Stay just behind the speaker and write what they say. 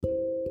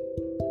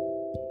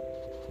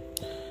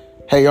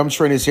Hey, I'm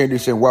Trent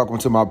Henderson. Welcome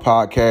to my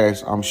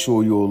podcast. I'm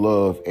sure you'll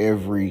love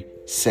every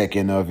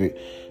second of it.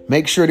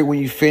 Make sure that when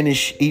you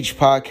finish each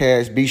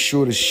podcast, be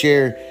sure to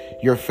share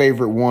your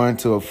favorite one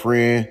to a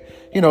friend,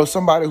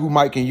 somebody who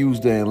might can use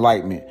the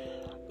enlightenment.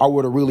 I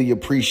would have really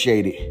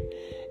appreciated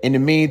it. In the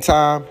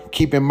meantime,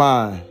 keep in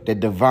mind that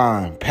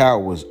divine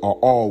powers are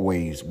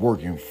always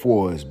working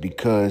for us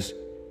because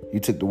you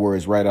took the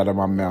words right out of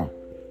my mouth.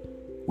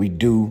 We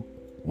do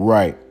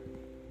right.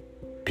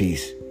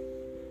 Peace.